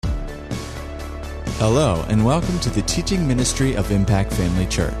Hello, and welcome to the teaching ministry of Impact Family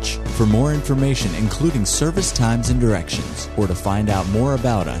Church. For more information, including service times and directions, or to find out more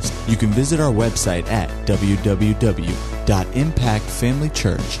about us, you can visit our website at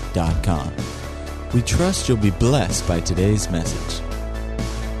www.impactfamilychurch.com. We trust you'll be blessed by today's message.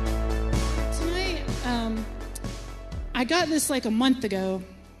 Tonight, I got this like a month ago,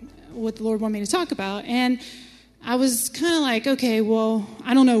 what the Lord wanted me to talk about, and I was kind of like, okay, well,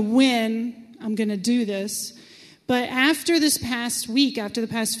 I don't know when I'm going to do this. But after the past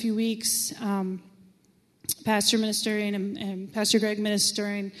few weeks, Pastor ministering and Pastor Greg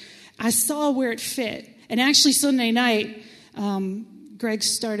ministering, I saw where it fit. And actually Sunday night, Greg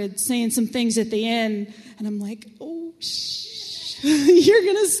started saying some things at the end, and I'm like, oh, you're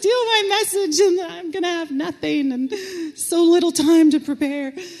going to steal my message, and I'm going to have nothing and so little time to prepare.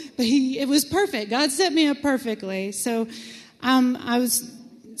 But it was perfect. God set me up perfectly. So I was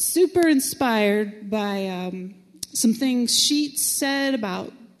super inspired by some things Sheet said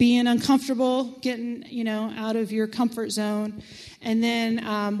about being uncomfortable, getting, out of your comfort zone. And then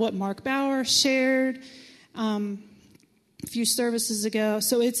what Mark Bauer shared a few services ago.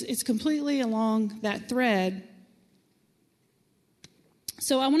 So it's completely along that thread.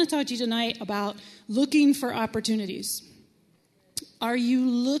 So I want to talk to you tonight about looking for opportunities. Are you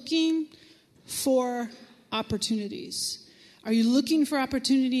looking for opportunities? Are you looking for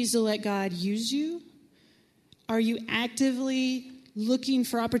opportunities to let God use you? Are you actively looking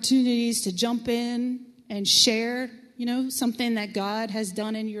for opportunities to jump in and share, something that God has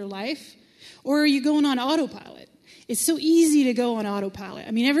done in your life? Or are you going on autopilot? It's so easy to go on autopilot.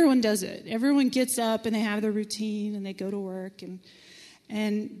 I mean, everyone does it. Everyone gets up and they have their routine and they go to work.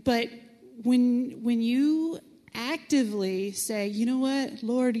 But when you actively say, you know what,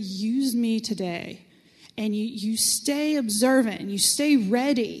 Lord, use me today, and you stay observant, and you stay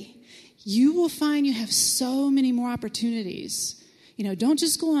ready, you will find you have so many more opportunities. Don't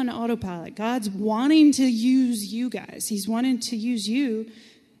just go on autopilot. God's wanting to use you guys. He's wanting to use you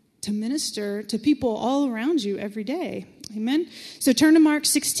to minister to people all around you every day. Amen? So turn to Mark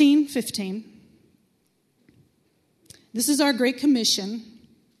 16:15. This is our Great Commission.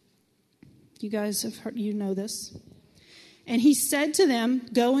 You guys have heard, this. And he said to them,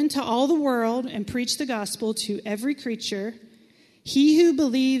 "Go into all the world and preach the gospel to every creature. He who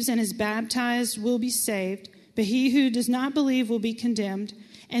believes and is baptized will be saved, but he who does not believe will be condemned.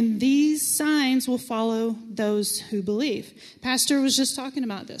 And these signs will follow those who believe." Pastor was just talking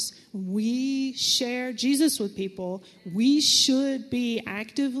about this. We share Jesus with people. We should be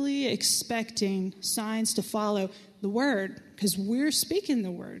actively expecting signs to follow the word, because we're speaking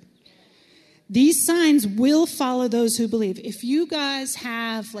the word. These signs will follow those who believe. If you guys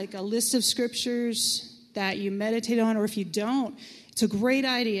have like a list of scriptures that you meditate on, or if you don't, it's a great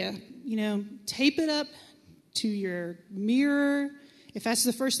idea. Tape it up to your mirror, if that's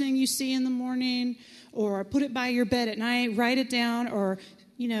the first thing you see in the morning, or put it by your bed at night, write it down, or,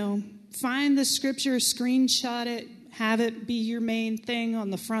 find the scripture, screenshot it, have it be your main thing on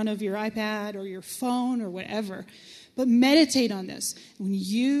the front of your iPad or your phone or whatever. But meditate on this. When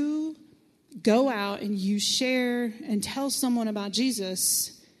you go out and you share and tell someone about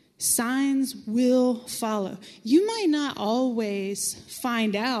Jesus, signs will follow. You might not always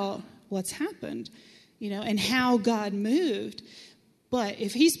find out what's happened, and how God moved. But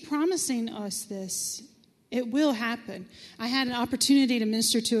if he's promising us this, it will happen. I had an opportunity to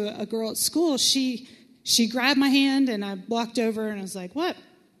minister to a girl at school. She grabbed my hand, and I walked over, and I was like, "What?"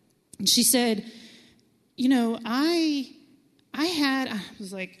 And she said, I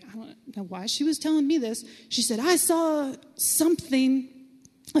was like, I don't know why she was telling me this. She said, "I saw something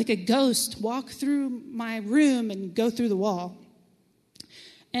like a ghost walk through my room and go through the wall."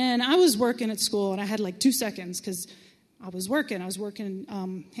 And I was working at school, and I had like 2 seconds because I was working,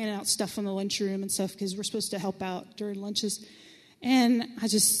 handing out stuff in the lunchroom and stuff, because we're supposed to help out during lunches. And I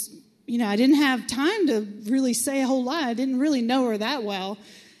just, I didn't have time to really say a whole lot. I didn't really know her that well.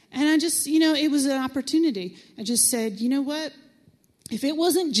 And I just, it was an opportunity. I just said, you know what? If it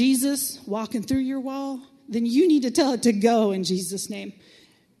wasn't Jesus walking through your wall, then you need to tell it to go in Jesus' name.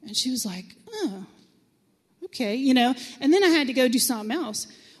 And she was like, "Oh, okay," And then I had to go do something else.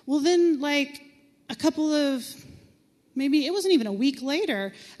 Well, then like maybe it wasn't even a week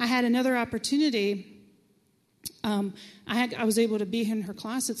later, I had another opportunity. I was able to be in her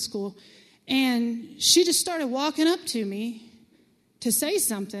class at school, and she just started walking up to me to say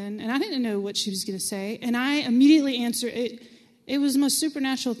something, and I didn't know what she was going to say, and I immediately answered it. It was the most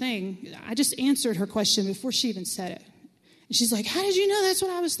supernatural thing. I just answered her question before she even said it. And she's like, "How did you know?" "That's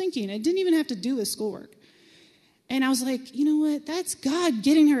what I was thinking. It didn't even have to do with schoolwork." And I was like, you know what? That's God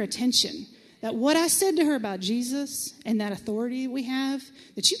getting her attention. that what I said to her about Jesus and that authority we have,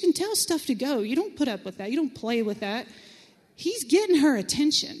 that you can tell stuff to go. You don't put up with that. You don't play with that. He's getting her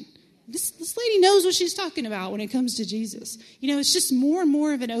attention. This lady knows what she's talking about when it comes to Jesus. It's just more and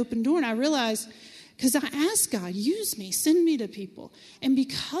more of an open door. And I realized, because I asked God, use me, send me to people. And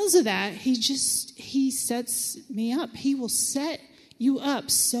because of that, he sets me up. He will set you up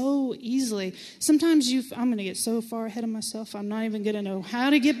so easily. Sometimes I'm going to get so far ahead of myself, I'm not even going to know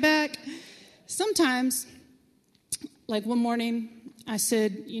how to get back. Sometimes, like one morning, I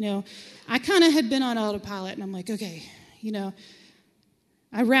said, I kind of had been on autopilot, and I'm like, okay,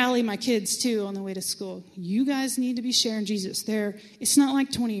 I rally my kids, too, on the way to school. You guys need to be sharing Jesus. It's not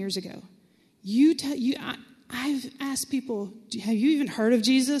like 20 years ago. I've asked people, have you even heard of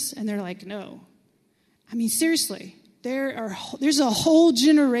Jesus? And they're like, no. I mean, seriously, there's a whole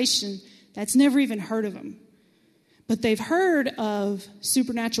generation that's never even heard of him. But they've heard of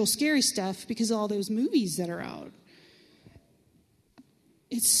supernatural scary stuff because of all those movies that are out.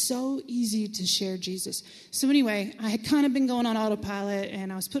 It's so easy to share Jesus. So anyway, I had kind of been going on autopilot,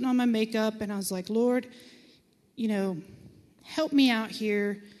 and I was putting on my makeup, and I was like, Lord, help me out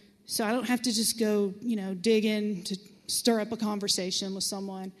here so I don't have to just go, dig in to stir up a conversation with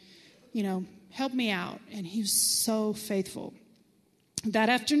someone. Help me out. And he was so faithful. That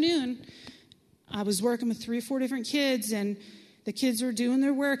afternoon, I was working with 3 or 4 different kids, and the kids were doing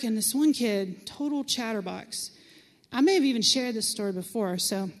their work, and this one kid, total chatterbox. I may have even shared this story before,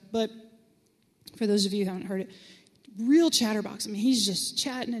 but for those of you who haven't heard it, real chatterbox. I mean, he's just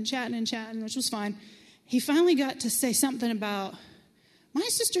chatting, which was fine. He finally got to say something about, my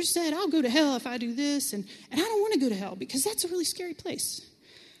sister said I'll go to hell if I do this, and I don't want to go to hell because that's a really scary place.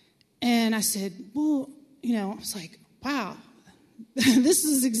 And I said, well, I was like, wow, this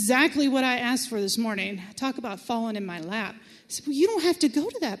is exactly what I asked for this morning. Talk about falling in my lap. I said, well, you don't have to go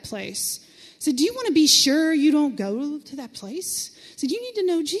to that place. I said, do you want to be sure you don't go to that place? I said, you need to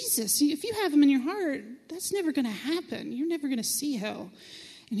know Jesus. If you have him in your heart, that's never going to happen. You're never going to see hell.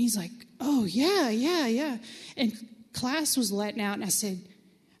 And he's like, oh, yeah. And class was letting out, and I said,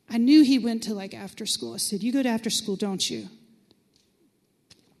 I knew he went to after school. I said, you go to after school, don't you?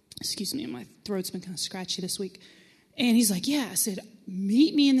 Excuse me, my throat's been kind of scratchy this week. And he's like, yeah. I said,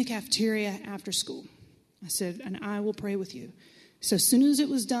 meet me in the cafeteria after school. I said, and I will pray with you. So as soon as it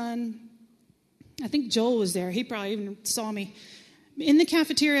was done, I think Joel was there. He probably even saw me. In the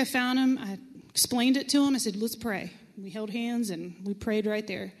cafeteria, I found him. I explained it to him. I said, let's pray. We held hands, and we prayed right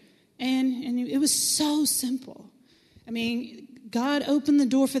there. And it was so simple. I mean, God opened the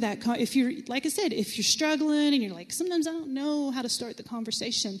door for that. If you're, like I said, if you're struggling and you're like, sometimes I don't know how to start the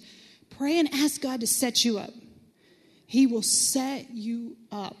conversation, pray and ask God to set you up. He will set you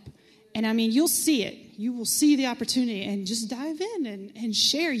up. And I mean, you'll see it. You will see the opportunity, and just dive in and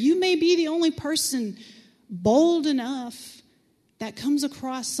share. You may be the only person bold enough that comes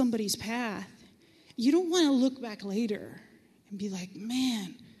across somebody's path. You don't want to look back later and be like,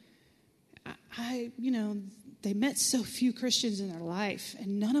 man, they met so few Christians in their life,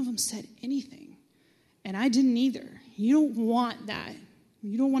 and none of them said anything. And I didn't either. You don't want that.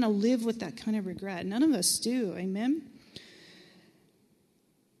 You don't want to live with that kind of regret. None of us do. Amen?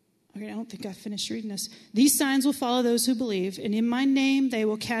 Okay, I don't think I finished reading this. These signs will follow those who believe, and in my name they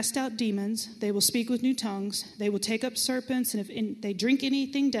will cast out demons. They will speak with new tongues. They will take up serpents, and if they drink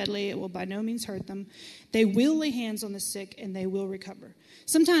anything deadly, it will by no means hurt them. They will lay hands on the sick, and they will recover.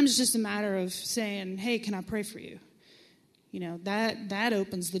 Sometimes it's just a matter of saying, hey, can I pray for you? That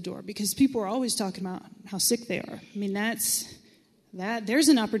opens the door, because people are always talking about how sick they are. I mean, there's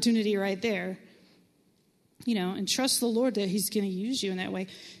an opportunity right there. And trust the Lord that he's going to use you in that way.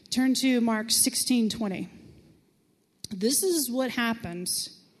 Turn to Mark 16:20. This is what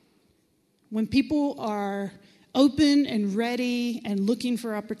happens when people are open and ready and looking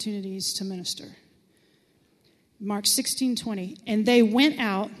for opportunities to minister. Mark 16:20. And they went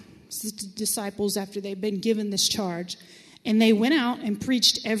out, the disciples, after they'd been given this charge, and they went out and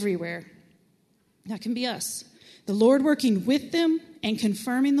preached everywhere. That can be us. The Lord working with them and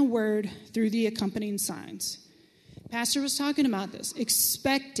confirming the word through the accompanying signs. Pastor was talking about this.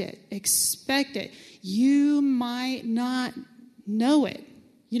 Expect it. Expect it. You might not know it.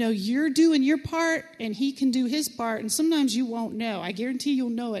 You're doing your part, and he can do his part, and sometimes you won't know. I guarantee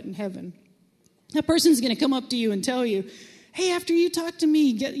you'll know it in heaven. That person's going to come up to you and tell you, hey, after you talk to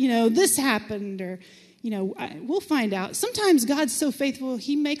me, this happened, or, we'll find out. Sometimes God's so faithful,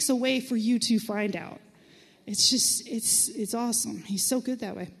 he makes a way for you to find out. It's just, it's awesome. He's so good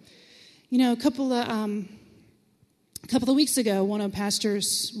that way. A couple of weeks ago, one of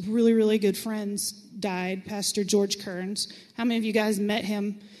Pastor's really, really good friends died, Pastor George Kearns. How many of you guys met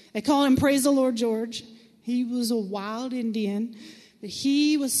him? They call him Praise the Lord George. He was a wild Indian, but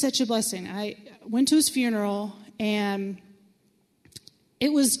he was such a blessing. I went to his funeral, and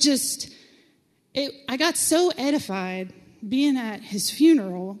it was just, I got so edified being at his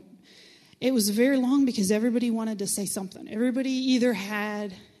funeral. It was very long because everybody wanted to say something. Everybody either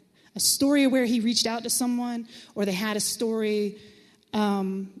had a story where he reached out to someone, or they had a story,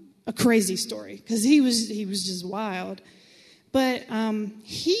 a crazy story, because he was just wild. But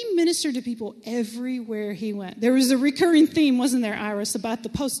he ministered to people everywhere he went. There was a recurring theme, wasn't there, Iris, about the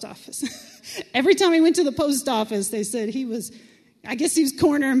post office? Every time he went to the post office, they said he was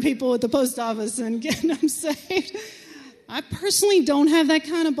cornering people at the post office and getting them saved. I personally don't have that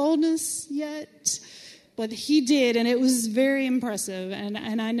kind of boldness yet, but he did, and it was very impressive.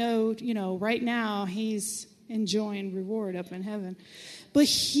 And I know, right now he's enjoying reward up in heaven. But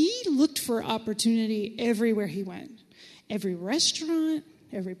he looked for opportunity everywhere he went. Every restaurant,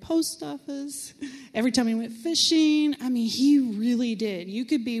 every post office, every time he went fishing. I mean, he really did. You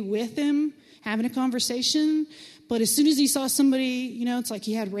could be with him having a conversation, but as soon as he saw somebody, it's like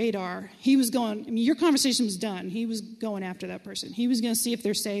he had radar. He was going, your conversation was done. He was going after that person. He was going to see if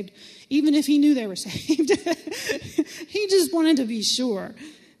they're saved, even if he knew they were saved. He just wanted to be sure.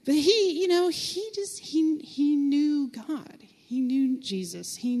 But he knew God. He knew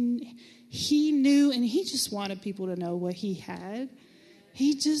Jesus. He knew, and he just wanted people to know what he had.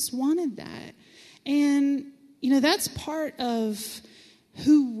 He just wanted that. And, that's part of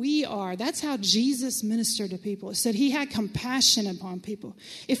who we are. That's how Jesus ministered to people. It said he had compassion upon people.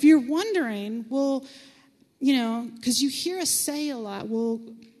 If you're wondering, well, because you hear us say a lot, well,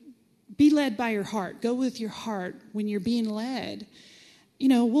 be led by your heart. Go with your heart when you're being led.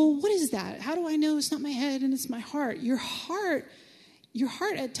 Well, what is that? How do I know it's not my head and it's my heart? Your heart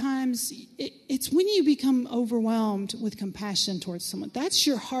at times, it's when you become overwhelmed with compassion towards someone. That's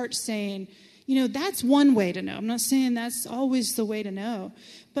your heart saying, that's one way to know. I'm not saying that's always the way to know,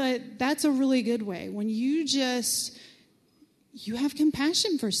 but that's a really good way. When you have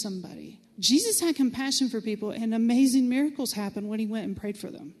compassion for somebody. Jesus had compassion for people, and amazing miracles happened when he went and prayed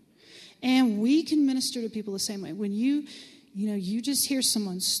for them. And we can minister to people the same way. When you just hear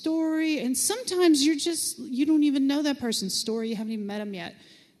someone's story, and sometimes you don't even know that person's story. You haven't even met them yet.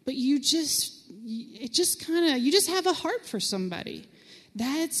 But you just have a heart for somebody.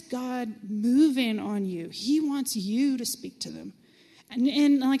 That's God moving on you. He wants you to speak to them.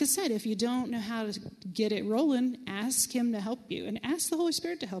 And like I said, if you don't know how to get it rolling, ask him to help you, and ask the Holy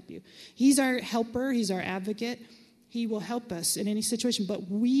Spirit to help you. He's our helper. He's our advocate. He will help us in any situation,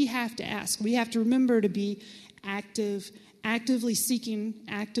 but we have to ask. We have to remember to be actively seeking,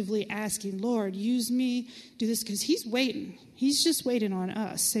 actively asking, Lord, use me, do this, because he's waiting. He's just waiting on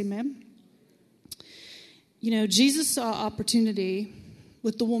us. Amen? Jesus saw opportunity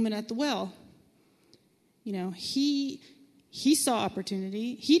with the woman at the well. He saw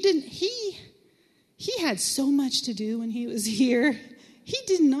opportunity. He had so much to do when he was here. He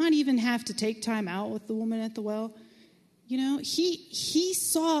did not even have to take time out with the woman at the well. He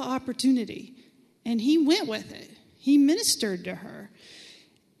saw opportunity, and he went with it. He ministered to her.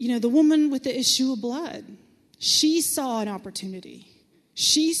 The woman with the issue of blood, she saw an opportunity.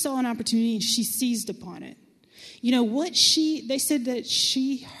 She saw an opportunity, and she seized upon it. They said that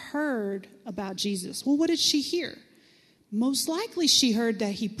she heard about Jesus. Well, what did she hear? Most likely she heard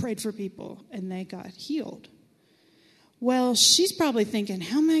that he prayed for people and they got healed. Well, she's probably thinking,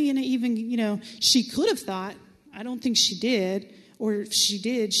 how am I going to even, she could have thought, I don't think she did, or if she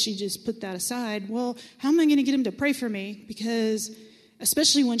did, she just put that aside. Well, how am I going to get him to pray for me? Because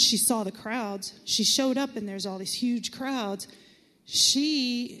especially when she saw the crowds, she showed up and there's all these huge crowds.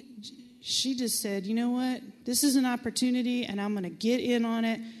 She just said, you know what? This is an opportunity, and I'm going to get in on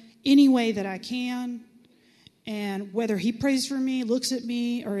it any way that I can. And whether he prays for me, looks at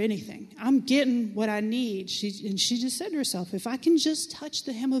me, or anything, I'm getting what I need. She just said to herself, if I can just touch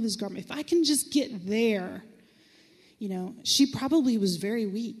the hem of his garment, if I can just get there, she probably was very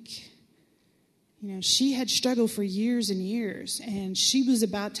weak. She had struggled for years and years, and she was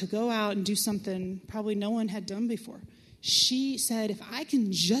about to go out and do something probably no one had done before. She said, if I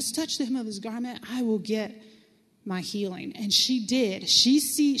can just touch the hem of his garment, I will get my healing. And she did. She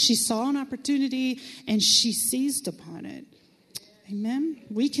saw an opportunity, and she seized upon it. Amen?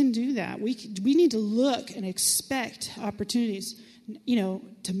 We can do that. We need to look and expect opportunities,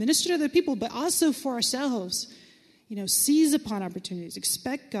 to minister to other people, but also for ourselves. Seize upon opportunities.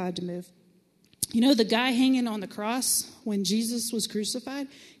 Expect God to move. The guy hanging on the cross when Jesus was crucified,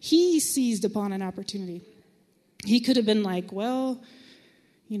 he seized upon an opportunity. He could have been like, well,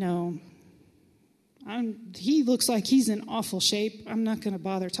 he looks like he's in awful shape. I'm not going to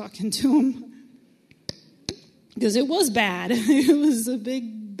bother talking to him. Because it was bad. It was a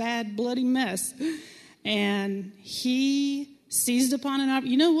big, bad, bloody mess. And he seized upon an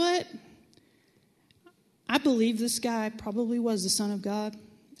opportunity. You know what? I believe this guy probably was the Son of God.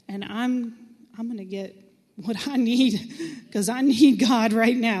 And I'm going to get what I need, because I need God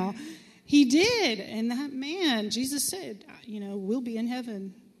right now. He did. And that man, Jesus said, we'll be in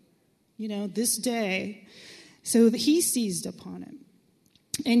heaven, this day. So he seized upon it.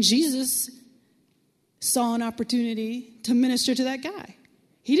 And Jesus saw an opportunity to minister to that guy.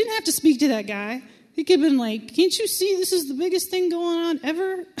 He didn't have to speak to that guy. He could have been like, can't you see this is the biggest thing going on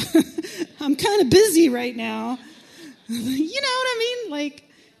ever? I'm kind of busy right now. You know what I mean? Like,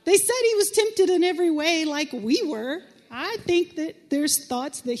 they said he was tempted in every way like we were. I think that there's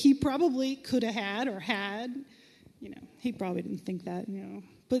thoughts that he probably could have had. He probably didn't think that,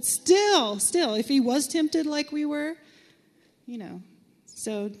 But still, if he was tempted like we were,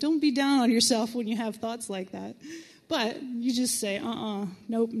 So don't be down on yourself when you have thoughts like that. But you just say,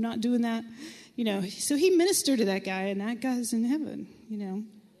 nope, I'm not doing that. So he ministered to that guy, and that guy's in heaven,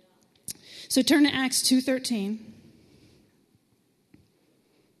 So turn to Acts 2:13.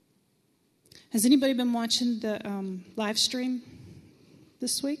 Has anybody been watching the live stream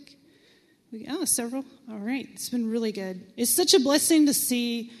this week? Several. All right. It's been really good. It's such a blessing to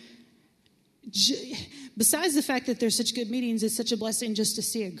see. Besides the fact that there's such good meetings, it's such a blessing just to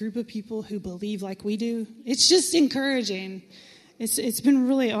see a group of people who believe like we do. It's just encouraging. It's been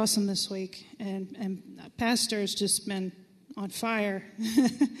really awesome this week. And Pastor's just been on fire.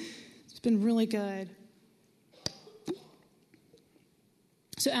 It's been really good.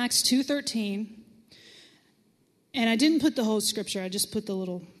 So Acts 2:13, and I didn't put the whole scripture, I just put the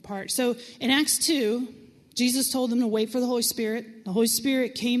little part. So in Acts 2, Jesus told them to wait for the Holy Spirit. The Holy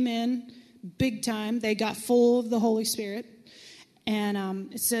Spirit came in big time. They got full of the Holy Spirit.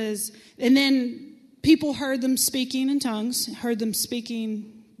 And it says, and then people heard them speaking in tongues, heard them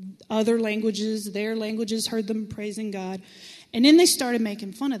speaking other languages, their languages, heard them praising God. And then they started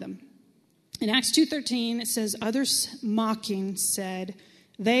making fun of them. In Acts 2:13, it says, others mocking said,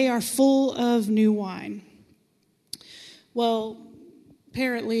 they are full of new wine. Well,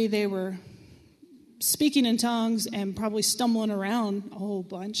 apparently they were speaking in tongues and probably stumbling around a whole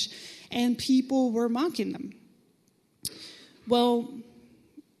bunch, and people were mocking them. Well,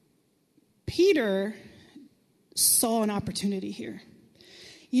 Peter saw an opportunity here.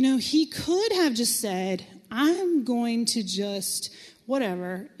 He could have just said, I'm going to just,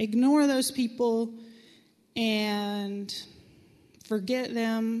 ignore those people and forget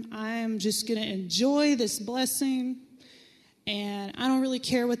them. I'm just going to enjoy this blessing, and I don't really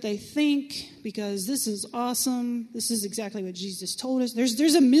care what they think, because this is awesome. This is exactly what Jesus told us.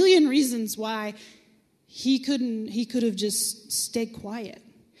 There's a million reasons why he could have just stayed quiet.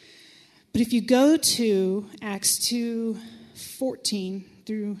 But if you go to Acts 2:14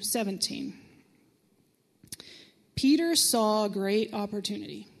 through 17, Peter saw a great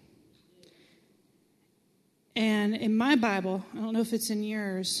opportunity. And in my Bible, I don't know if it's in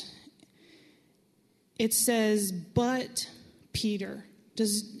yours, it says, but Peter.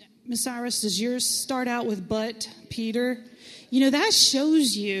 Miss Iris, does yours start out with but Peter? That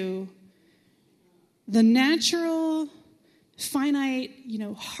shows you the natural, finite,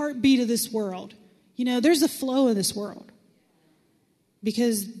 heartbeat of this world. There's a flow in this world.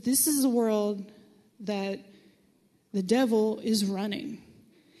 Because this is a world that the devil is running.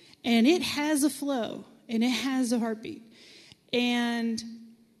 And it has a flow. And it has a heartbeat.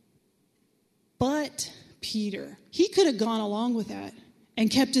 But Peter, he could have gone along with that and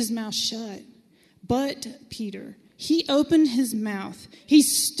kept his mouth shut. But Peter, he opened his mouth. He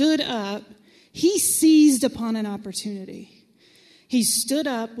stood up. He seized upon an opportunity. He stood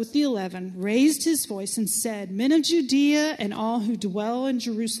up with the 11, raised his voice, and said, men of Judea and all who dwell in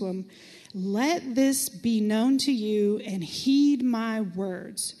Jerusalem, let this be known to you, and heed my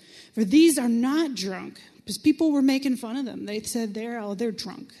words. For these are not drunk, because people were making fun of them. They said, they're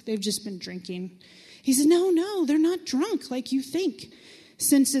drunk. They've just been drinking. He said, no, they're not drunk like you think,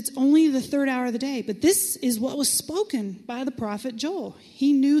 since it's only the third hour of the day. But this is what was spoken by the prophet Joel.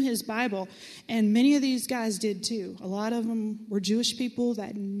 He knew his Bible, and many of these guys did too. A lot of them were Jewish people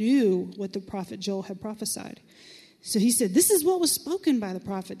that knew what the prophet Joel had prophesied. So he said, this is what was spoken by the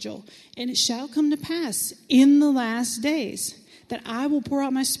prophet Joel. And it shall come to pass in the last days that I will pour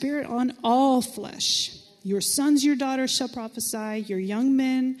out my spirit on all flesh. Your sons, your daughters shall prophesy. Your young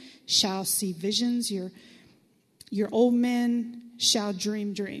men shall see visions. Your old men shall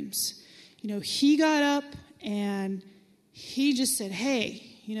dream dreams. He got up And he just said, hey,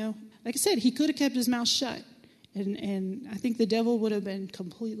 like I said, he could have kept his mouth shut. And I think the devil would have been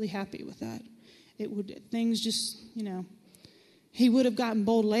completely happy with that. He would have gotten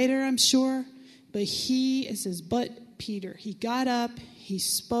bold later, I'm sure. But it says, but Peter, he got up, he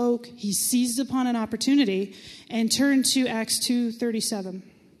spoke, he seized upon an opportunity, and turned to Acts 2:37.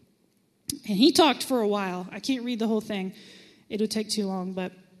 And he talked for a while. I can't read the whole thing. It would take too long,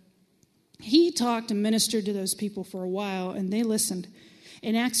 but he talked and ministered to those people for a while, and they listened.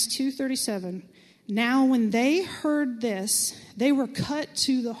 In Acts 2:37, now when they heard this, they were cut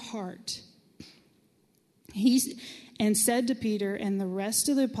to the heart. And said to Peter and the rest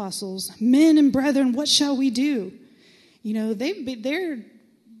of the apostles, men and brethren, what shall we do? They're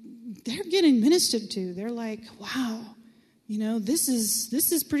getting ministered to. They're like, wow, this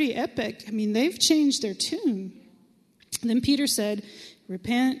is pretty epic. I mean, they've changed their tune. Then Peter said,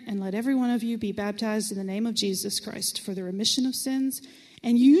 repent and let every one of you be baptized in the name of Jesus Christ for the remission of sins,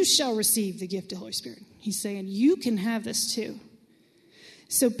 and you shall receive the gift of the Holy Spirit. He's saying, you can have this too.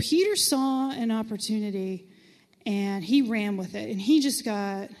 So Peter saw an opportunity, and he ran with it, and he just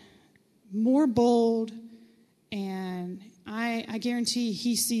got more bold, and I guarantee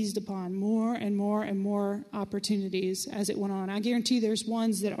he seized upon more and more and more opportunities as it went on. I guarantee there's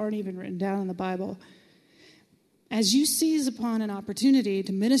ones that aren't even written down in the Bible. As you seize upon an opportunity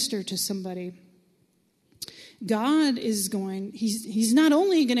to minister to somebody, God is he's not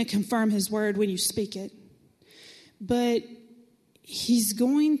only going to confirm his word when you speak it, but he's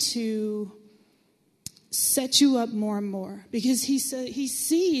going to set you up more and more, because he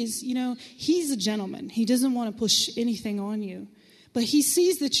sees, he's a gentleman. He doesn't want to push anything on you, but he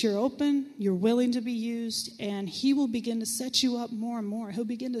sees that you're open, you're willing to be used, and he will begin to set you up more and more. He'll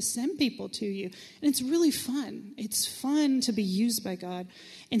begin to send people to you, and it's really fun. It's fun to be used by God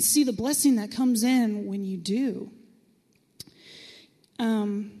and see the blessing that comes in when you do.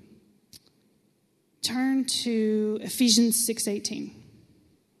 Turn to Ephesians 6:18.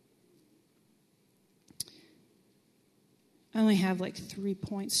 I only have 3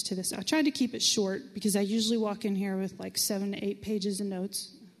 points to this. I tried to keep it short because I usually walk in here with 7 to 8 pages of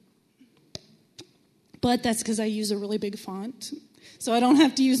notes. But that's because I use a really big font, so I don't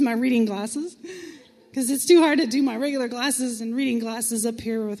have to use my reading glasses, because it's too hard to do my regular glasses and reading glasses up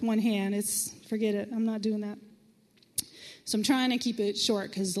here with one hand. Forget it. I'm not doing that. So I'm trying to keep it short,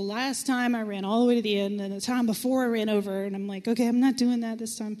 because the last time I ran all the way to the end, and the time before I ran over, and I'm like, okay, I'm not doing that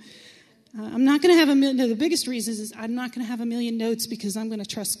this time. I'm not going to have the biggest reason is I'm not going to have a million notes, because I'm going to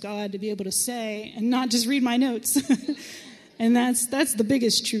trust God to be able to say and not just read my notes. And that's the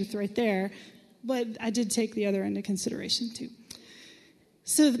biggest truth right there. But I did take the other into consideration too.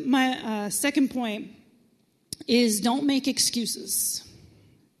 So my second point is, don't make excuses.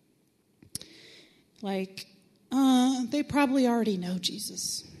 They probably already know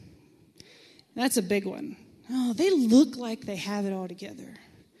Jesus. That's a big one. Oh, they look like they have it all together.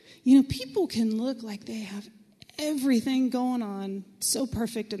 People can look like they have everything going on so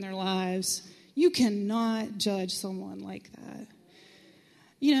perfect in their lives. You cannot judge someone like that.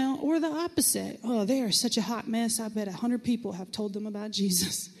 Or the opposite. Oh, they are such a hot mess. I bet 100 people have told them about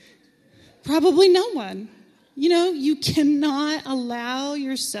Jesus. Probably no one. You cannot allow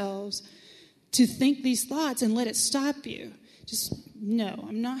yourselves to think these thoughts and let it stop you. Just, no,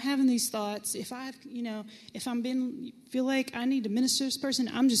 I'm not having these thoughts. If feel like I need to minister to this person,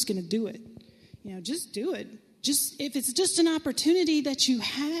 I'm just going to do it. Just do it. If it's just an opportunity that you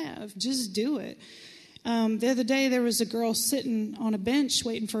have, just do it. The other day, there was a girl sitting on a bench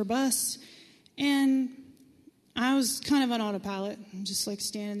waiting for a bus, and I was kind of on autopilot. I'm just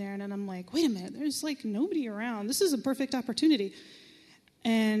standing there, and then I'm like, wait a minute, there's nobody around. This is a perfect opportunity.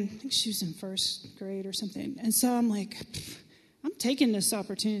 And I think she was in first grade or something. And so I'm like, I'm taking this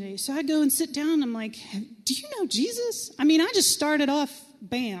opportunity. So I go and sit down. I'm like, do you know Jesus? I just started off,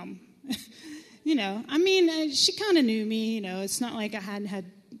 bam. She kind of knew me. It's not like I hadn't had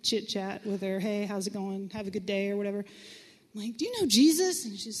chit-chat with her. Hey, how's it going? Have a good day or whatever. I'm like, do you know Jesus?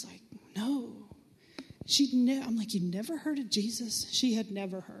 And she's like, no. I'm like, you never heard of Jesus? She had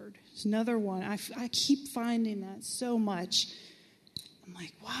never heard. It's another one. I keep finding that so much. I'm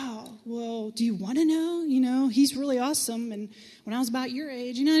like, wow, well, do you want to know? He's really awesome. And when I was about your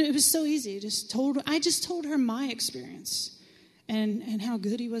age, it was so easy. I just told her my experience and how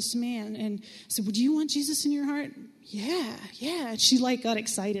good he was to me. And I said, well, do you want Jesus in your heart? Yeah. And she got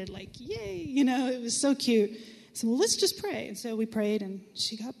excited, yay, it was so cute. I said, well, let's just pray. And so we prayed, and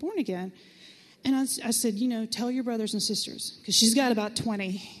she got born again. And I said, tell your brothers and sisters, because she's got about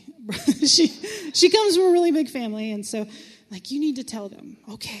 20. she comes from a really big family, and so you need to tell them.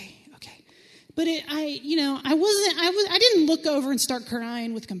 Okay. But I didn't look over and start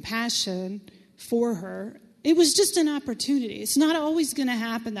crying with compassion for her. It was just an opportunity. It's not always going to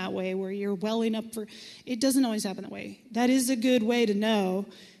happen that way where you're welling up for, it doesn't always happen that way. That is a good way to know,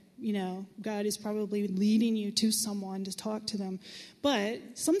 God is probably leading you to someone to talk to them. But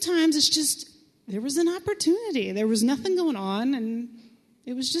sometimes it's just, there was an opportunity. There was nothing going on, and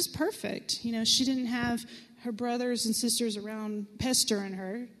it was just perfect. She didn't have her brothers and sisters around pestering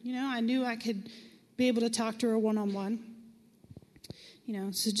her. I knew I could be able to talk to her one-on-one.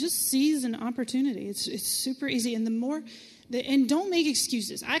 So just seize an opportunity. It's super easy. And and don't make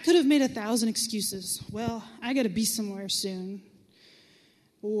excuses. I could have made 1,000 excuses. Well, I got to be somewhere soon.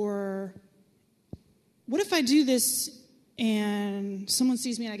 Or what if I do this and someone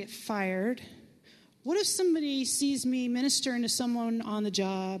sees me and I get fired? What if somebody sees me ministering to someone on the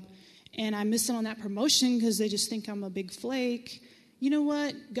job and I miss out on that promotion because they just think I'm a big flake? You know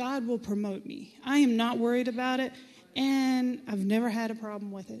what? God will promote me. I am not worried about it. And I've never had a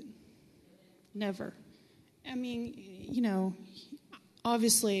problem with it. Never. I mean,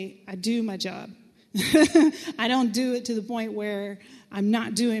 obviously I do my job. I don't do it to the point where I'm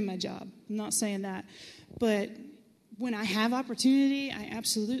not doing my job. I'm not saying that. But when I have opportunity, I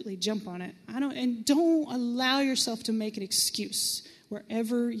absolutely jump on it. Don't allow yourself to make an excuse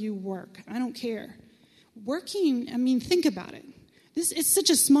wherever you work. I don't care. Working, think about it. It's such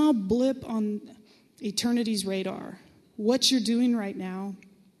a small blip on eternity's radar. What you're doing right now,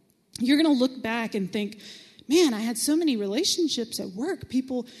 you're going to look back and think, man, I had so many relationships at work.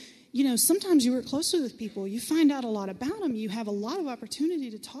 People, sometimes you work closer with people. You find out a lot about them. You have a lot of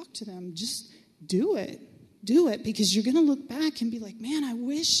opportunity to talk to them. Just do it. Do it, because you're going to look back and be like, man, I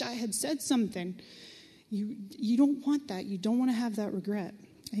wish I had said something. You don't want that. You don't want to have that regret.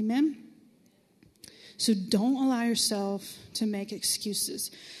 Amen? So don't allow yourself to make excuses.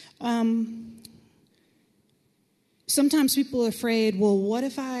 Sometimes people are afraid, well, what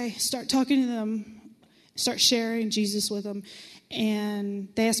if I start talking to them, start sharing Jesus with them, and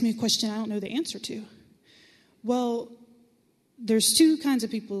they ask me a question I don't know the answer to? Well, there's two kinds of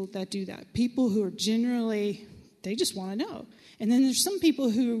people that do that. People who are generally, they just want to know. And then there's some people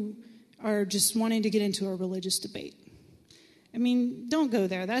who are just wanting to get into a religious debate. Don't go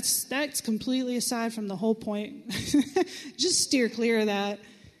there. That's completely aside from the whole point. Just steer clear of that.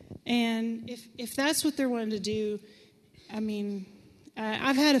 And if that's what they're wanting to do,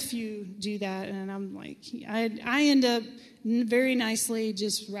 I've had a few do that, and I'm like, I end up very nicely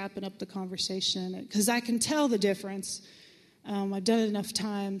just wrapping up the conversation, because I can tell the difference. I've done it enough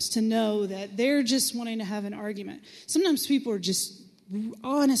times to know that they're just wanting to have an argument. Sometimes people are just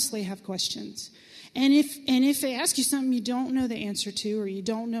honestly have questions. And if they ask you something you don't know the answer to, or you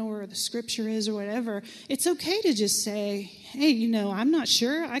don't know where the scripture is or whatever, it's okay to just say, hey, I'm not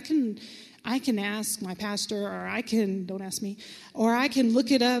sure. I can ask my pastor, or don't ask me, or I can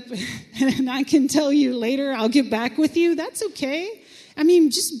look it up and I can tell you later, I'll get back with you. That's okay.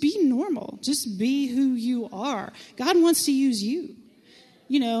 Just be normal. Just be who you are. God wants to use you.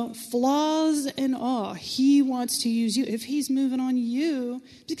 Flaws and all, he wants to use you. If he's moving on you,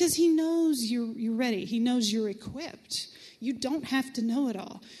 because he knows you're ready. He knows you're equipped. You don't have to know it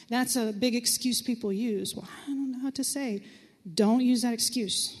all. That's a big excuse people use. Well, I don't know what to say. Don't use that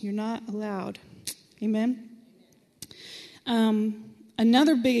excuse. You're not allowed. Amen?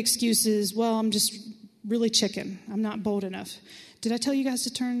 Another big excuse is, well, I'm just really chicken. I'm not bold enough. Did I tell you guys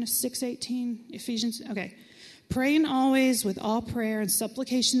to turn to 6:18, Ephesians? Okay. Praying always with all prayer and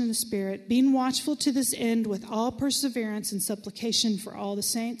supplication in the Spirit, being watchful to this end with all perseverance and supplication for all the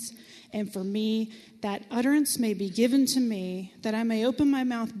saints and for me, that utterance may be given to me, that I may open my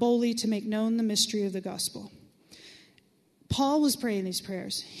mouth boldly to make known the mystery of the gospel. Paul was praying these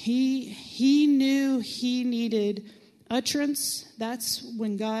prayers. He knew he needed utterance. That's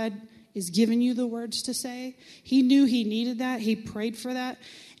when God is giving you the words to say. He knew he needed that. He prayed for that.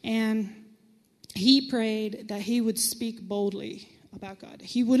 And he prayed that he would speak boldly about God.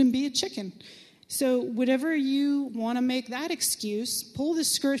 He wouldn't be a chicken. So whatever you want to make that excuse, pull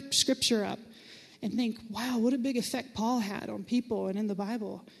this scripture up and think, wow, what a big effect Paul had on people and in the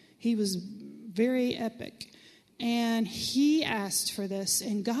Bible. He was very epic. And he asked for this,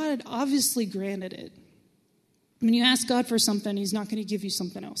 and God obviously granted it. When you ask God for something, he's not going to give you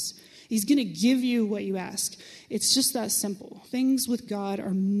something else. He's going to give you what you ask. It's just that simple. Things with God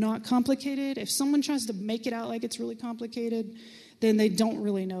are not complicated. If someone tries to make it out like it's really complicated, then they don't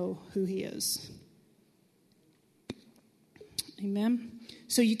really know who he is. Amen?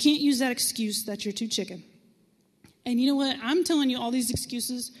 So you can't use that excuse that you're too chicken. And you know what? I'm telling you all these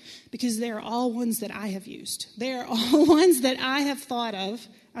excuses because they are all ones that I have used. They are all ones that I have thought of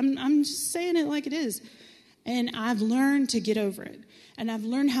I'm just saying it like it is. And I've learned to get over it. And I've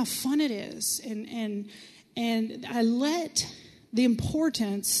learned how fun it is. And I let the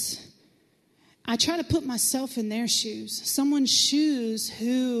importance, I try to put myself in their shoes. Someone's shoes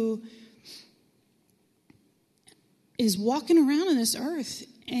who is walking around on this earth,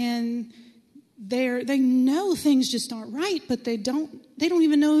 and they know things just aren't right, but they don't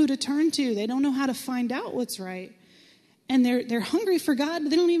even know who to turn to. They don't know how to find out what's right. And they're hungry for God, but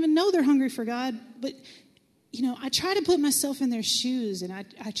they don't even know they're hungry for God. But, I try to put myself in their shoes, and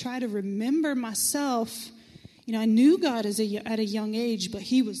I try to remember myself. I knew God at a young age, but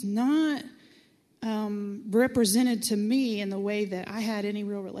he was not represented to me in the way that I had any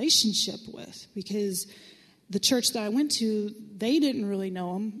real relationship with, because the church that I went to, they didn't really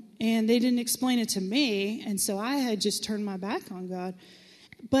know him, and they didn't explain it to me, and so I had just turned my back on God.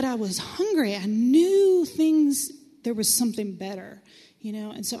 But I was hungry. I knew there was something better,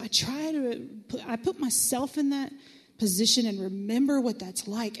 and so I put myself in that position and remember what that's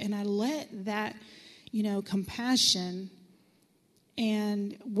like, and I let that, compassion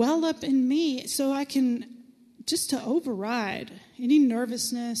and well up in me so I can just to override any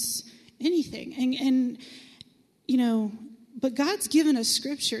nervousness, anything. And but God's given us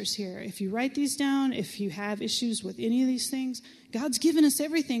scriptures here. If you write these down, if you have issues with any of these things, God's given us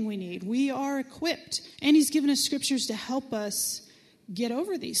everything we need. We are equipped. And he's given us scriptures to help us get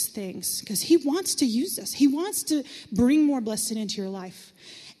over these things, because he wants to use us. He wants to bring more blessing into your life.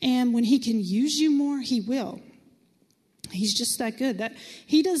 And when he can use you more, he will. He's just that good. That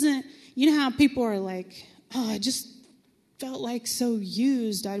he doesn't, how people are like, oh, I just felt like so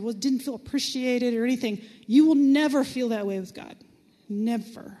used. I didn't feel appreciated or anything. You will never feel that way with God.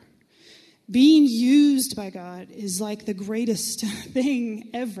 Never. Being used by God is like the greatest thing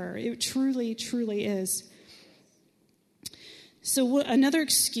ever. It truly, truly is. So another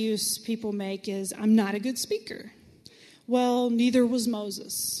excuse people make is, I'm not a good speaker. Well, neither was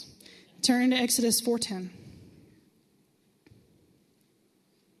Moses. Turn to Exodus 4:10.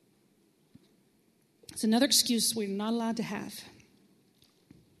 It's another excuse we're not allowed to have.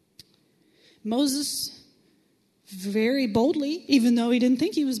 Moses, very boldly, even though he didn't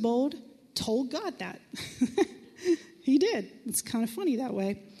think he was bold, told God that. He did. It's kind of funny that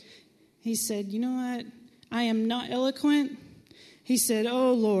way. He said, you know what? I am not eloquent. He said,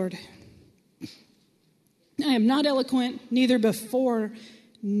 oh, Lord, I am not eloquent, neither before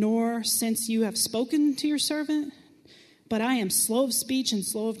nor since you have spoken to your servant, but I am slow of speech and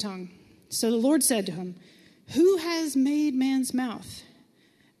slow of tongue. So the Lord said to him, who has made man's mouth?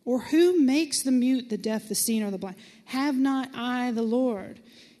 Or who makes the mute, the deaf, the seeing, or the blind? Have not I the Lord?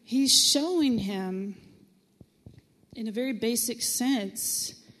 He's showing him, in a very basic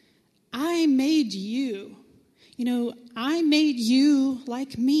sense, I made you. I made you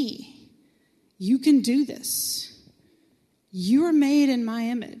like me. You can do this. You are made in my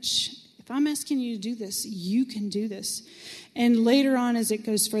image. If I'm asking you to do this, you can do this. And later on, as it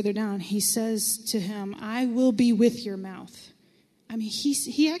goes further down, he says to him, I will be with your mouth. I mean,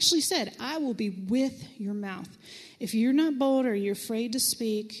 he actually said, I will be with your mouth. If you're not bold or you're afraid to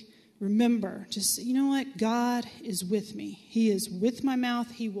speak, remember, you know what? God is with me. He is with my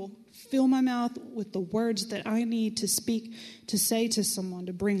mouth. He will fill my mouth with the words that I need to speak, to say to someone,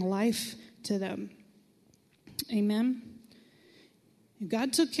 to bring life to them. Amen?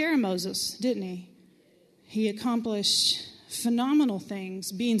 God took care of Moses, didn't he? He accomplished phenomenal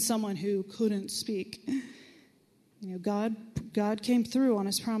things, being someone who couldn't speak. God came through on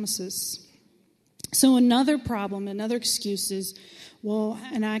his promises. So another problem, another excuse is, well,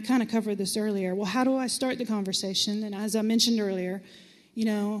 and I kind of covered this earlier, well, how do I start the conversation? And as I mentioned earlier,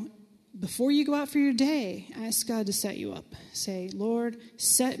 before you go out for your day, ask God to set you up. Say, Lord,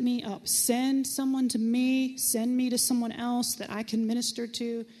 set me up. Send someone to me. Send me to someone else that I can minister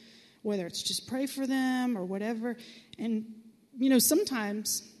to, whether it's just pray for them or whatever. And,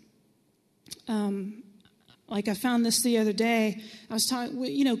 sometimes, like I found this the other day, I was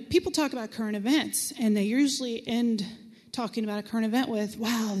talking, people talk about current events, and they usually end talking about a current event with,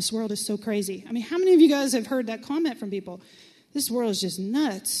 wow, this world is so crazy. I mean, how many of you guys have heard that comment from people? This world is just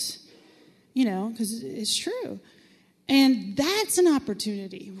nuts. Because it's true. And that's an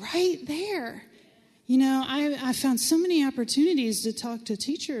opportunity right there. I found so many opportunities to talk to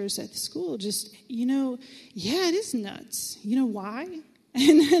teachers at the school. Just, yeah, it is nuts. You know why?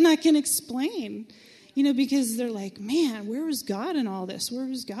 And I can explain, because they're like, man, where was God in all this? Where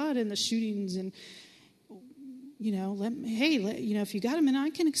was God in the shootings? And, if you got him, and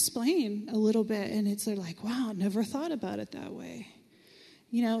I can explain a little bit. And they're like, wow, never thought about it that way.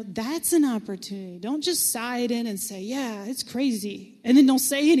 That's an opportunity. Don't just sigh it in and say, yeah, it's crazy, and then don't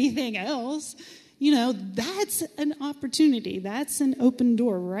say anything else. That's an opportunity. That's an open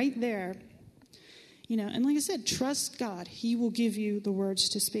door right there. And like I said, trust God. He will give you the words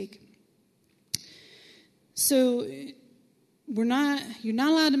to speak. So you're not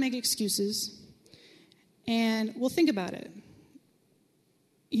allowed to make excuses. And think about it.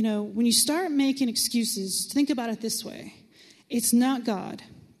 When you start making excuses, think about it this way. It's not God.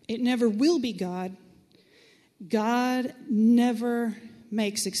 It never will be God. God never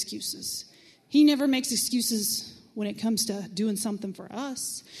makes excuses. He never makes excuses when it comes to doing something for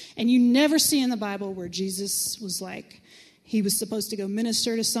us. And you never see in the Bible where Jesus was like, he was supposed to go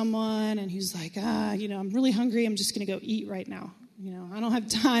minister to someone, and he was like, I'm really hungry. I'm just going to go eat right now. I don't have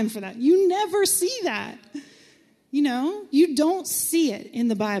time for that. You never see that. You don't see it in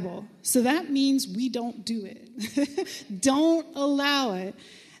the Bible. So that means we don't do it. Don't allow it.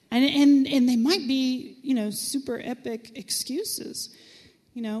 And they might be, super epic excuses,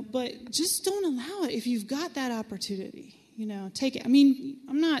 but just don't allow it if you've got that opportunity. Take it.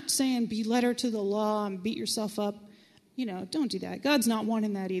 I'm not saying be letter to the law and beat yourself up. Don't do that. God's not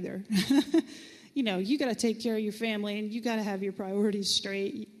wanting that either. You got to take care of your family, and you got to have your priorities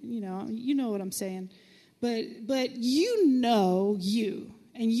straight. You know what I'm saying. But you,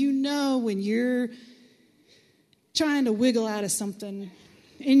 and when you're trying to wiggle out of something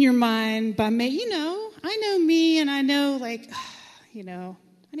in your mind by I know me, and I know I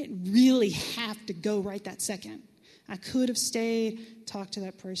didn't really have to go right that second. I could have stayed, talked to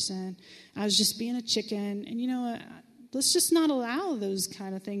that person. I was just being a chicken, and let's just not allow those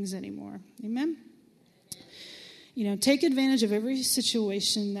kind of things anymore. Amen? Take advantage of every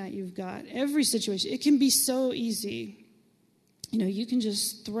situation that you've got. Every situation. It can be so easy. You can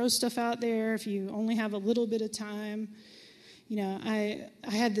just throw stuff out there if you only have a little bit of time. I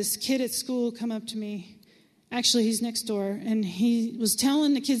had this kid at school come up to me. Actually, he's next door, and he was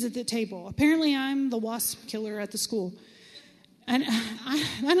telling the kids at the table, apparently I'm the wasp killer at the school. And I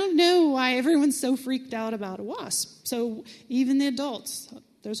don't know why everyone's so freaked out about a wasp. So even the adults,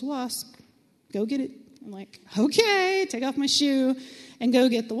 there's a wasp, go get it. I'm like, okay, take off my shoe and go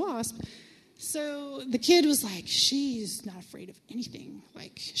get the wasp. So the kid was like, she's not afraid of anything.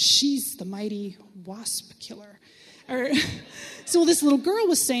 Like, she's the mighty wasp killer. So this little girl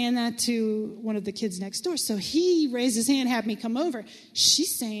was saying that to one of the kids next door. So he raised his hand, had me come over.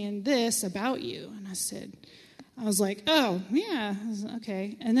 She's saying this about you. And I was like, oh, yeah,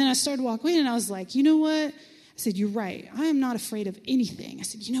 okay. And then I started walking in, and I was like, you know what? I said, you're right. I am not afraid of anything. I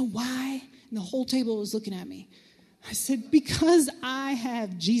said, you know why? And the whole table was looking at me. I said, because I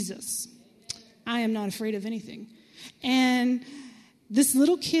have Jesus. I am not afraid of anything. And this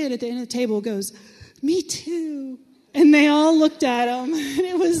little kid at the end of the table goes, me too. And they all looked at him, and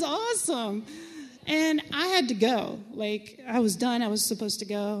it was awesome. And I had to go. I was done. I was supposed to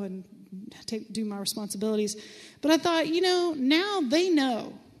go and do my responsibilities. But I thought, now they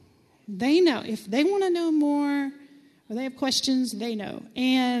know. They know. If they want to know more or they have questions, they know.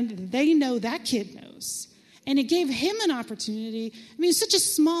 And they know that kid knows. And it gave him an opportunity. It's such a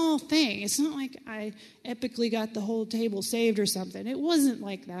small thing. It's not like I epically got the whole table saved or something. It wasn't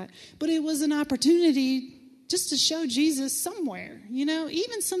like that. But it was an opportunity just to show Jesus somewhere.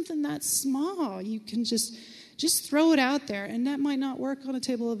 Even something that small, you can just throw it out there. And that might not work on a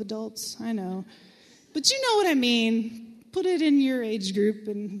table of adults, I know. But you know what I mean. Put it in your age group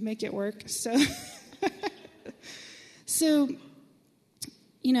and make it work. So,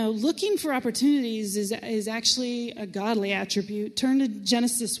 looking for opportunities is actually a godly attribute. Turn to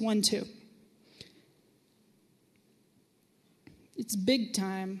Genesis 1:2. It's big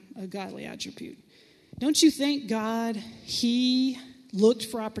time a godly attribute. Don't you think God, he looked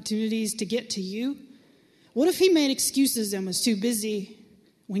for opportunities to get to you? What if he made excuses and was too busy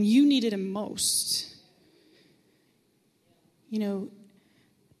when you needed him most?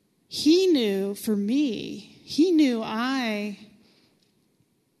 He knew, for me, he knew I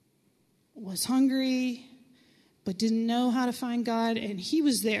was hungry but didn't know how to find God, and he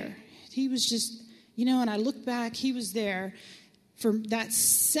was there. He was just, and I look back, he was there. For that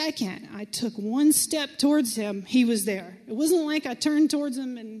second I took one step towards him, he was there. It wasn't like I turned towards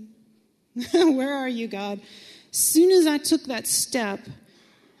him and, where are you, God? As soon as I took that step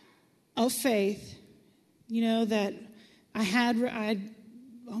of faith, that I had read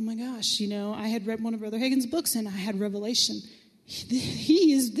one of Brother Hagin's books, and I had revelation.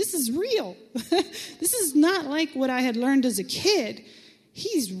 This is real. This is not like what I had learned as a kid.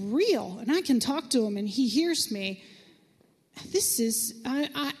 He's real, and I can talk to him, and he hears me.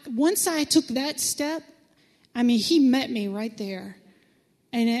 Once I took that step, he met me right there.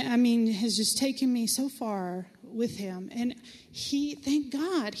 And has just taken me so far with him. And thank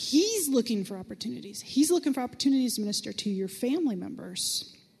God, he's looking for opportunities. He's looking for opportunities to minister to your family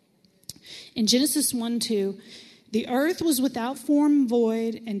members. In Genesis 1:2, the earth was without form and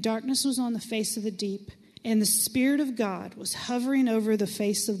void, and darkness was on the face of the deep, and the Spirit of God was hovering over the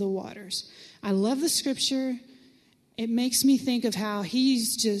face of the waters. I love the scripture. It makes me think of how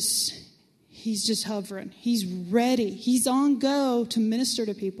he's just hovering. He's ready. He's on go to minister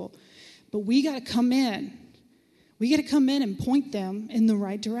to people. But we got to come in. We got to come in and point them in the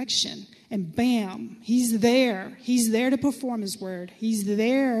right direction. And bam, he's there. He's there to perform his word. He's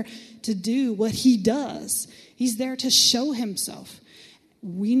there to do what he does. He's there to show himself.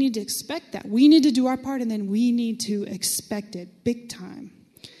 We need to expect that. We need to do our part, and then we need to expect it big time.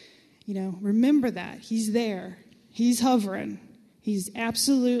 Remember that. He's there. He's hovering. He's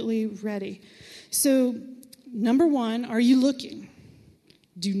absolutely ready. So, number one, are you looking?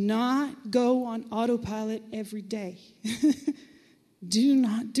 Do not go on autopilot every day. Do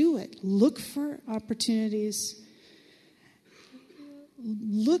not do it. Look for opportunities.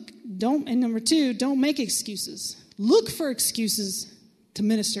 And number two, don't make excuses. Look for excuses to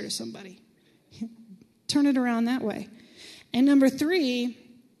minister to somebody. Turn it around that way. And number three,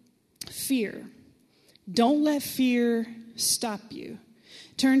 fear. Don't let fear stop you.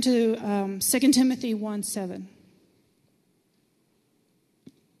 Turn to 2 Timothy 1:7.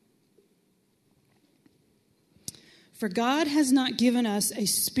 For God has not given us a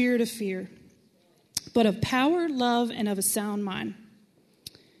spirit of fear, but of power, love, and of a sound mind.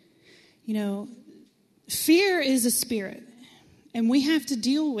 Fear is a spirit, and we have to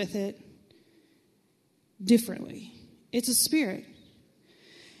deal with it differently. It's a spirit.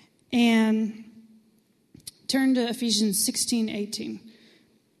 And turn to Ephesians 16:18.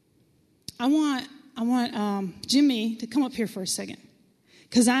 I want Jimmy to come up here for a second,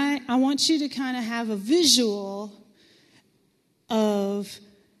 because I want you to kind of have a visual of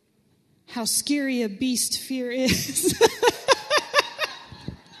how scary a beast fear is.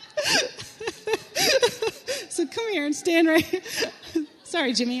 So come here and stand right here.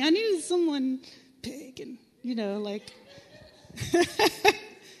 Sorry, Jimmy. I needed someone big and,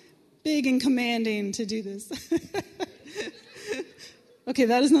 big and commanding to do this. Okay,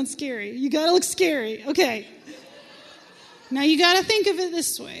 that is not scary. You got to look scary. Okay. Now you got to think of it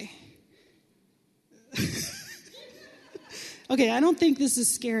this way. Okay, I don't think this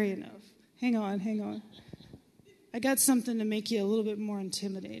is scary enough. Hang on. I got something to make you a little bit more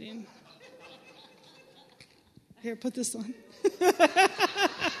intimidating. Here, put this on.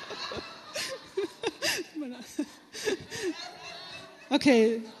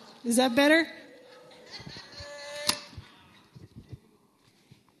 Okay, is that better?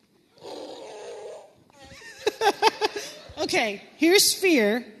 Okay, here's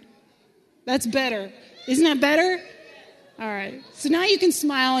fear. That's better. Isn't that better? All right. So now you can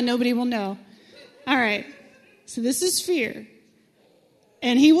smile and nobody will know. All right. So this is fear.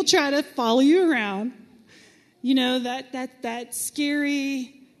 And he will try to follow you around. That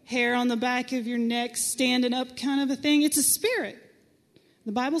scary hair on the back of your neck standing up kind of a thing. It's a spirit.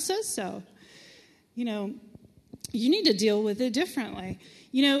 The Bible says so. You need to deal with it differently.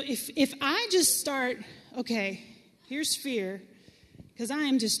 If I just start, okay, here's fear, because I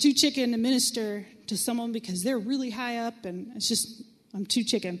am just too chicken to minister to someone because they're really high up, and it's just, I'm too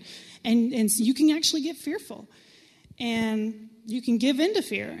chicken. And so you can actually get fearful. And you can give in to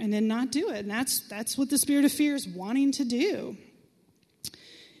fear and then not do it. And that's what the spirit of fear is wanting to do.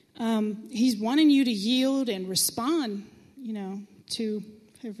 He's wanting you to yield and respond, to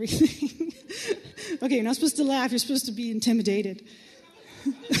everything. Okay, you're not supposed to laugh. You're supposed to be intimidated.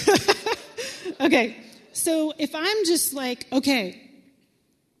 Okay, so if I'm just like, okay,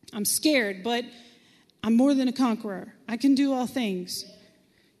 I'm scared, but I'm more than a conqueror. I can do all things.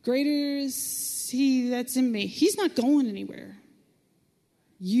 Greater is he that's in me. He's not going anywhere.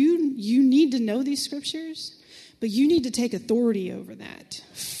 You need to know these scriptures, but you need to take authority over that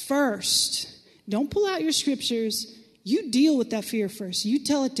first. Don't pull out your scriptures. You deal with that fear first. You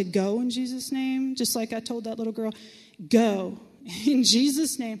tell it to go in Jesus' name, just like I told that little girl. Go in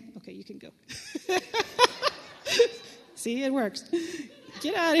Jesus' name. Okay, you can go. See, it works.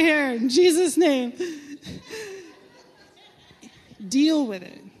 Get out of here in Jesus' name. Deal with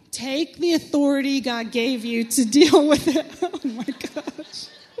it. Take the authority God gave you to deal with it. Oh, my gosh.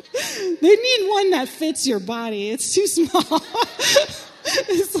 They need one that fits your body. It's too small.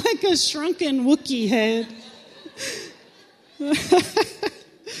 It's like a shrunken Wookiee head.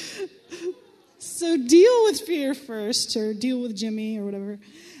 So deal with fear first, or deal with Jimmy or whatever.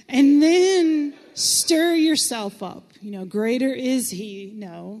 And then Stir yourself up. Greater is he.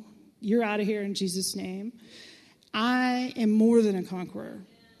 No, you're out of here in Jesus' name. I am more than a conqueror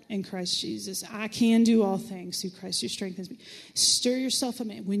in Christ Jesus. I can do all things through Christ who strengthens me. Stir yourself up.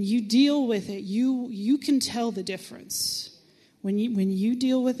 When you deal with it, you can tell the difference. When you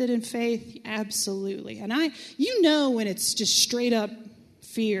deal with it in faith, absolutely. And when it's just straight up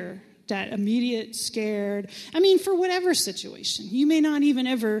fear, that immediate scared. For whatever situation, you may not even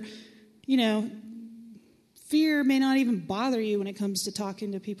ever, fear may not even bother you when it comes to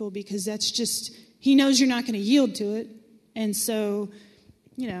talking to people, because that's just, he knows you're not going to yield to it. And so,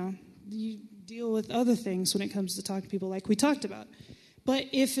 you deal with other things when it comes to talking to people like we talked about. But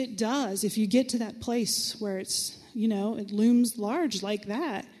if you get to that place where it's, it looms large like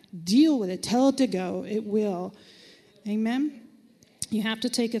that, deal with it. Tell it to go. It will. Amen? You have to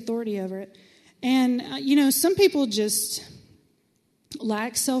take authority over it. And, some people just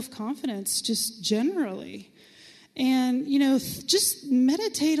lack self-confidence just generally. And, just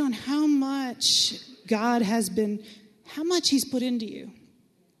meditate on how much how much he's put into you.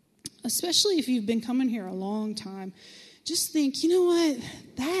 Especially if you've been coming here a long time. Just think, you know what?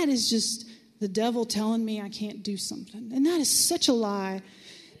 That is just the devil telling me I can't do something. And that is such a lie,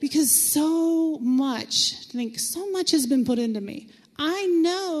 because so much has been put into me. I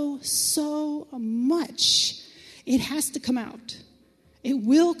know so much. It has to come out. It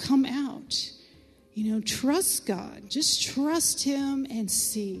will come out. Trust God. Just trust him and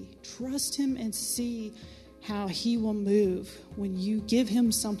see. Trust him and see how he will move when you give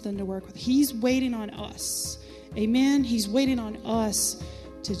him something to work with. He's waiting on us. Amen? He's waiting on us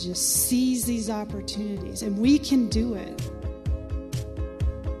to just seize these opportunities, and we can do it.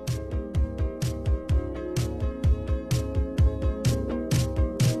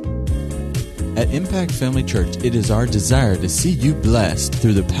 At Impact Family Church, it is our desire to see you blessed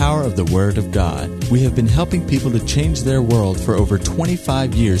through the power of the Word of God. We have been helping people to change their world for over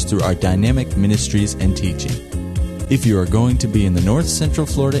 25 years through our dynamic ministries and teaching. If you are going to be in the North Central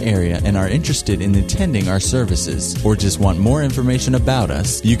Florida area and are interested in attending our services, or just want more information about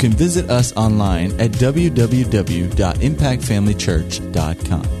us, you can visit us online at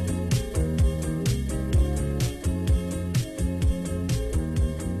www.impactfamilychurch.com.